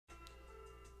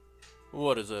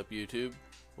What is up, YouTube?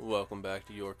 Welcome back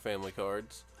to York Family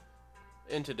Cards.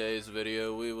 In today's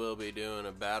video we will be doing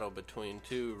a battle between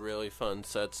two really fun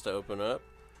sets to open up.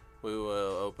 We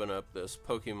will open up this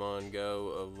Pokemon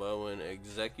Go Alolan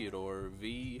Executor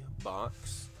V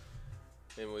box,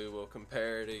 and we will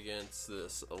compare it against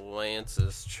this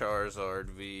Lance's Charizard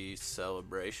V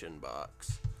Celebration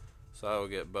box. So I will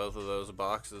get both of those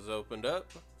boxes opened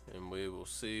up and we will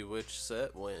see which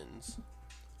set wins.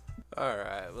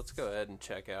 Alright, let's go ahead and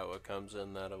check out what comes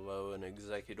in that Alolan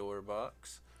Executor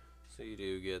box. So you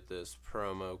do get this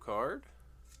promo card,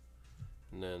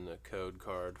 and then the code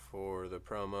card for the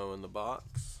promo in the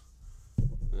box.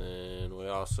 Then we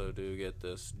also do get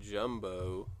this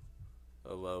Jumbo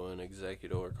Alolan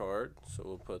Executor card, so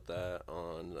we'll put that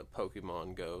on the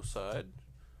Pokemon Go side.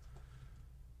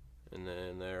 And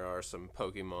then there are some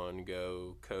Pokemon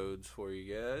Go codes for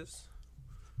you guys.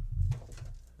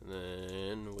 And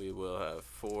then we will have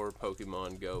 4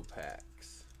 Pokemon Go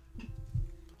packs.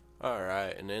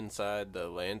 Alright, and inside the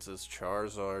Lance's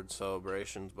Charizard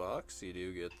Celebrations box, you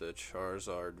do get the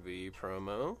Charizard V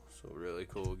promo. So really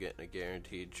cool getting a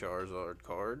guaranteed Charizard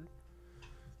card.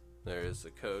 There is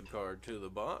the code card to the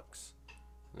box.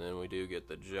 And then we do get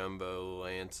the Jumbo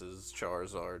Lance's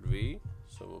Charizard V.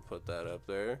 So we'll put that up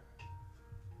there.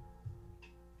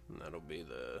 And that'll be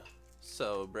the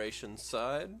celebration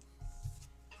side.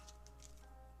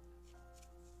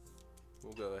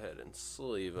 We'll go ahead and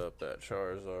sleeve up that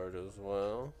Charizard as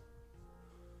well.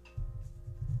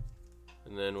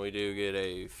 And then we do get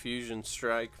a Fusion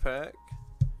Strike pack,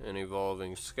 an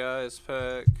Evolving Skies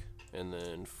pack, and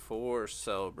then 4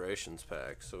 Celebrations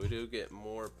packs. So we do get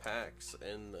more packs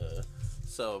in the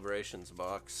Celebrations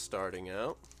box starting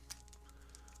out.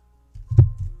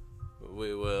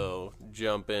 We will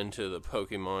jump into the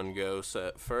Pokemon Go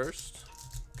set first.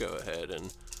 Go ahead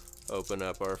and open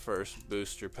up our first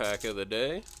booster pack of the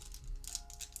day.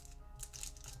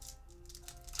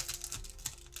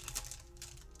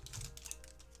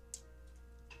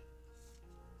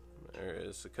 There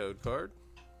is the code card.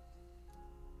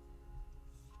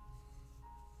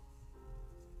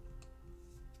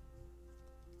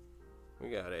 We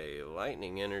got a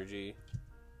Lightning Energy,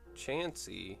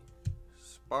 Chansey,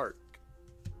 Spark,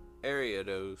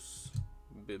 Ariados,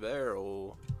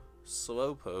 Bibarel,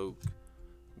 Slowpoke,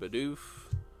 Bidoof,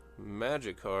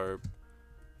 Magikarp,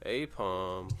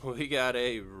 Apom. We got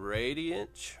a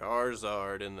Radiant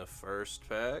Charizard in the first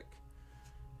pack,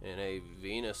 and a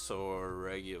Venusaur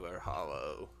regular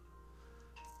holo.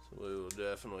 So we will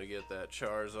definitely get that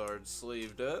Charizard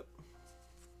sleeved up.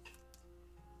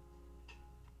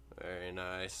 Very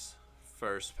nice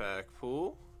first pack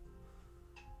pull.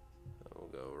 We'll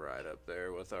go right up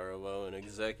there with our Alolan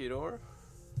Executor.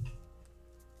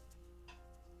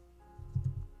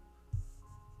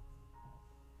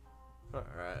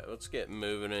 Alright, let's get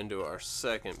moving into our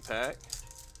second pack.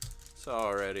 It's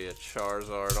already a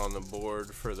Charizard on the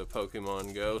board for the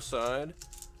Pokemon Go side.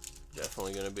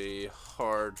 Definitely going to be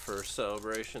hard for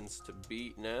Celebrations to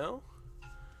beat now.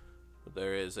 But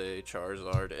there is a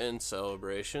Charizard in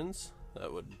Celebrations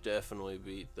that would definitely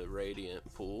beat the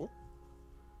Radiant pool.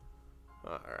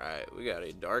 Alright, we got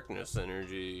a Darkness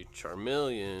Energy,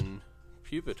 Charmeleon,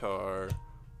 Pupitar,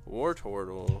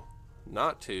 Wartortle,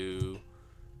 Natu,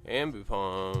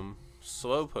 Ambipom,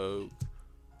 Slowpoke,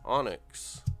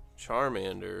 Onix,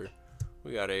 Charmander.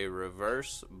 We got a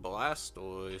Reverse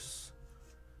Blastoise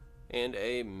and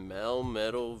a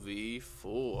Melmetal V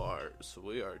Full Art. So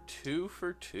we are 2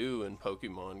 for 2 in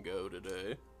Pokemon Go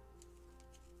today.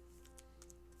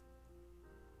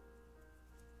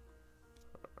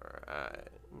 Alright,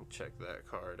 check that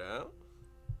card out.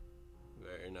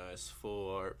 Very nice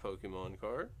Full Art Pokemon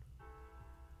card.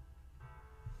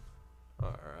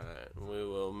 Alright, we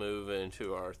will move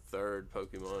into our third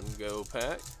Pokemon Go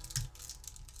pack.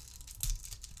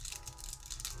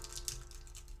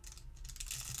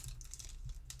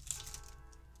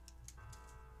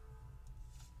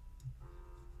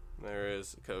 There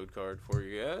is the code card for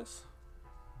you guys.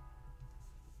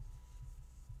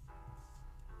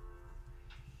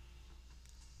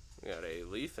 We got a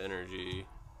Leaf Energy,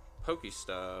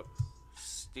 Pokestop,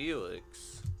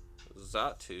 Steelix,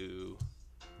 Xatu,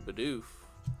 Bidoof,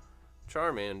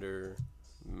 Charmander,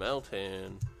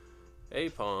 Meltan,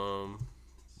 Apom,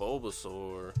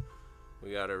 Bulbasaur.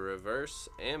 We got a Reverse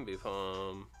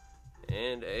Ambipom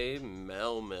and a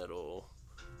Melmetal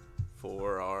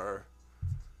for our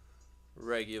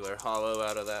regular holo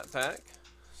out of that pack.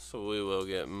 So we will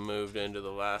get moved into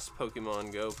the last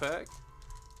Pokemon Go pack.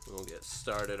 We'll get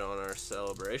started on our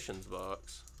Celebrations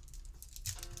box.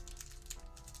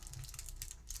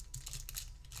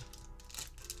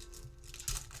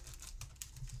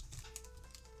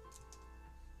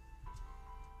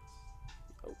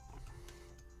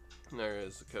 There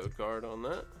is the code card on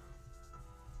that.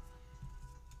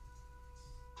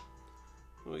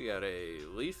 We got a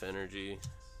Leaf Energy,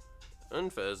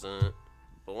 Unpheasant,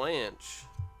 Blanche,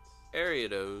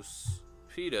 Ariados,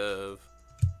 P-Dove,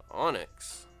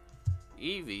 Onyx,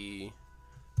 Eevee,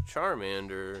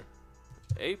 Charmander,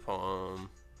 Apom.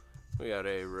 We got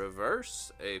a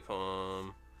Reverse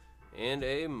Apom and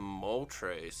a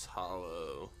Moltres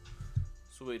Holo.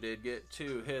 So we did get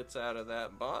 2 hits out of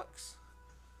that box.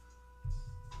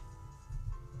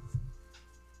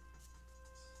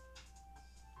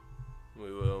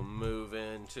 We will move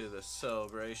into the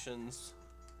Celebrations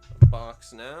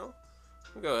box now.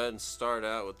 We'll go ahead and start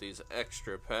out with these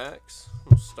extra packs.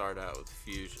 We'll start out with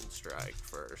Fusion Strike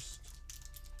first.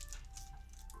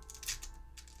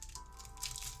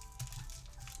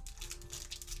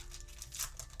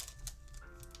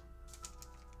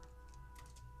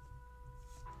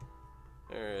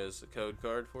 There is the code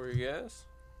card for you guys.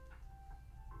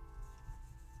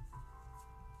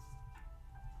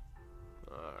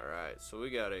 Alright, so we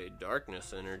got a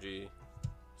Darkness Energy,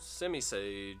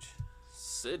 Simisage,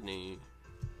 Sydney,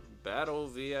 Battle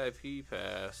VIP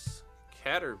Pass,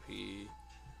 Caterpie,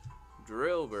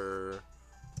 Drillbur,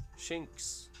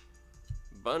 Shinx,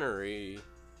 Bunnery,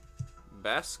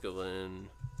 Basculin,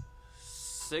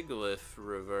 Sigilyph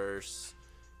Reverse,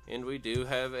 and we do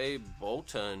have a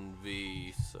Boltund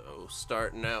V. So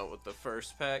starting out with the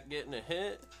first pack getting a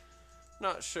hit.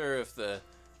 Not sure if the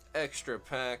extra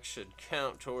pack should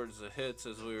count towards the hits,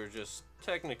 as we were just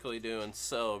technically doing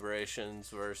Celebrations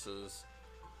versus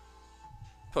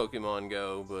Pokemon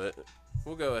Go, but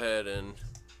we'll go ahead and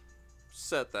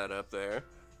set that up there.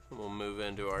 We'll move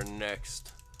into our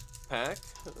next pack,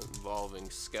 involving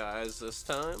Skies this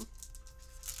time.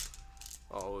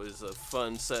 Always a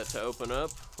fun set to open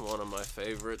up, one of my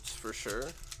favorites for sure.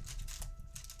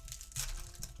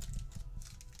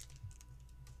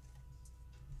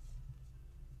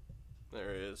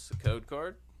 There is the code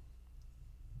card.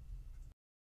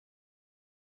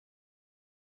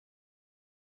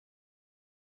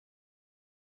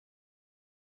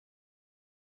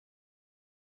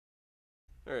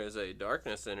 There is a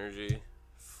Darkness Energy,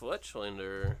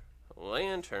 Fletchlander,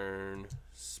 Lantern,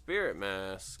 Spirit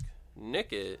Mask,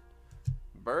 Nickit,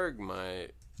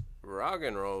 Bergmite,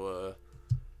 Roggenrola,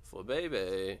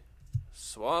 Flabebe,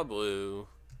 Swablu,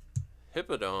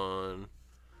 Hippowdon,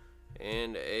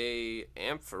 and a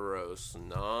Ampharos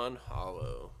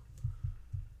non-holo.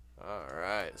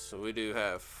 Alright, so we do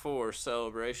have 4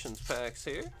 Celebrations packs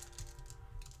here.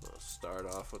 We'll start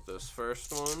off with this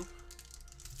first one.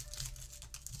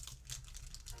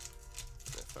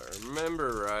 If I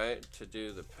remember right, to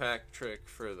do the pack trick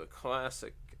for the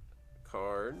classic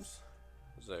cards,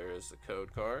 there is the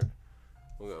code card.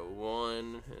 We'll go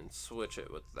 1 and switch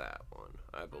it with that one,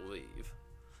 I believe.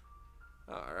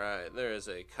 Alright, there is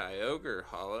a Kyogre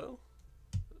Holo,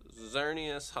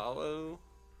 Xerneas Holo,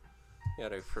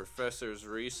 got a Professor's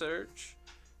Research,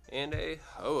 and a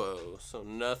Ho-Oh. So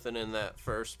nothing in that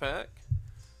first pack.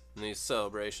 And these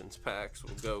Celebrations packs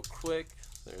will go quick.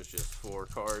 There's just 4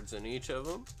 cards in each of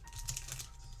them.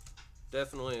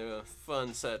 Definitely a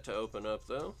fun set to open up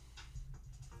though.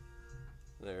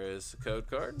 There is the code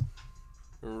card.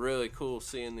 Really cool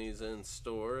seeing these in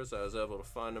stores. I was able to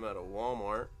find them at a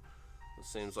Walmart. It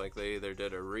seems like they either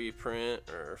did a reprint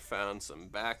or found some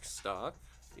back stock.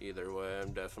 Either way,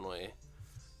 I'm definitely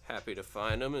happy to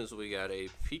find them, as we got a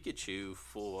Pikachu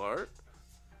full art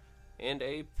and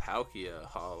a Palkia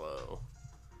holo.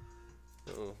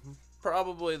 So,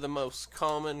 probably the most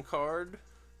common card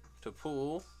to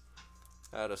pull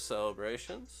out of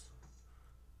Celebrations.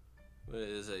 It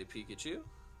is a Pikachu.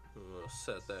 We'll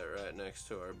set that right next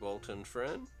to our Boltund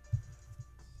friend.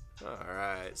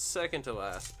 Alright, second to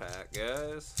last pack,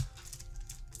 guys.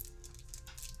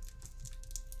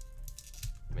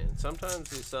 Man,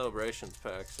 sometimes these Celebrations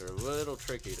packs are a little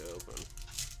tricky to open.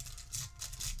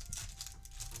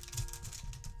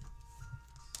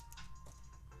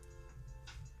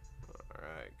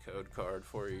 Alright, code card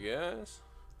for you guys.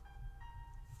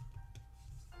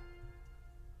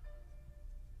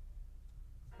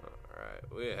 Alright,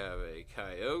 we have a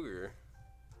Kyogre,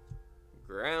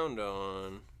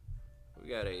 Groudon, we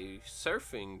got a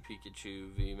Surfing Pikachu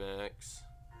VMAX,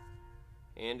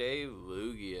 and a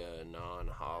Lugia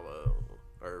non-holo,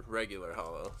 or regular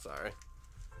holo, sorry.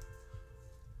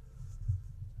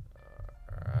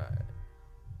 Alright.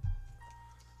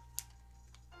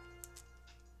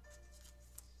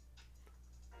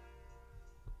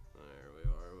 There we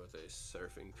are with a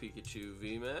Surfing Pikachu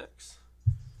VMAX.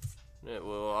 It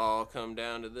will all come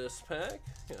down to this pack.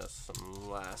 Got some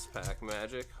last pack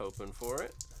magic, hoping for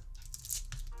it.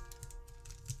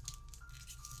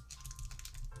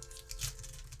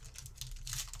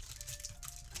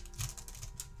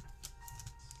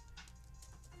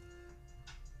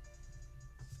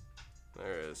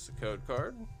 goes the code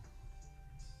card.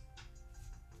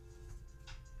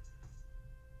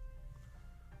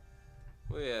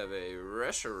 We have a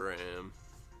Reshiram,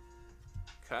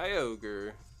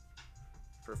 Kyogre,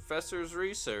 Professor's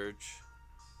Research,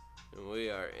 and we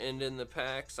are ending the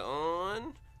packs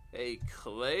on a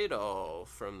Claydol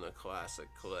from the Classic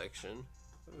Collection.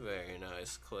 Very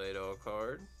nice Claydol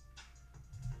card.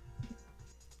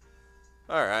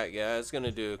 Alright guys, gonna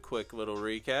do a quick little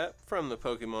recap. From the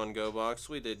Pokemon Go box,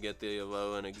 we did get the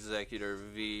Alolan Executor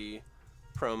V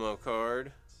promo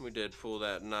card. We did pull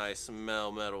that nice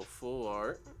Melmetal Full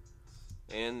Art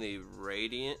and the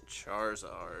Radiant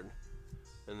Charizard.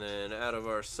 And then out of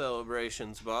our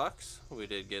Celebrations box, we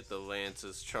did get the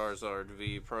Lance's Charizard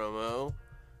V promo,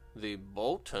 the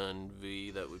Bolton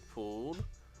V that we pulled,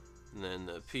 and then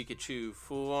the Pikachu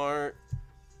Full Art,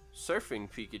 Surfing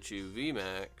Pikachu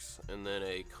VMAX, and then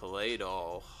a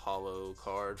Claydol holo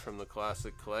card from the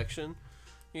Classic Collection.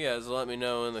 You guys let me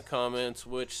know in the comments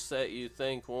which set you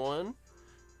think won.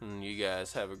 And you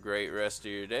guys have a great rest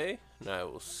of your day, and I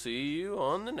will see you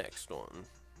on the next one.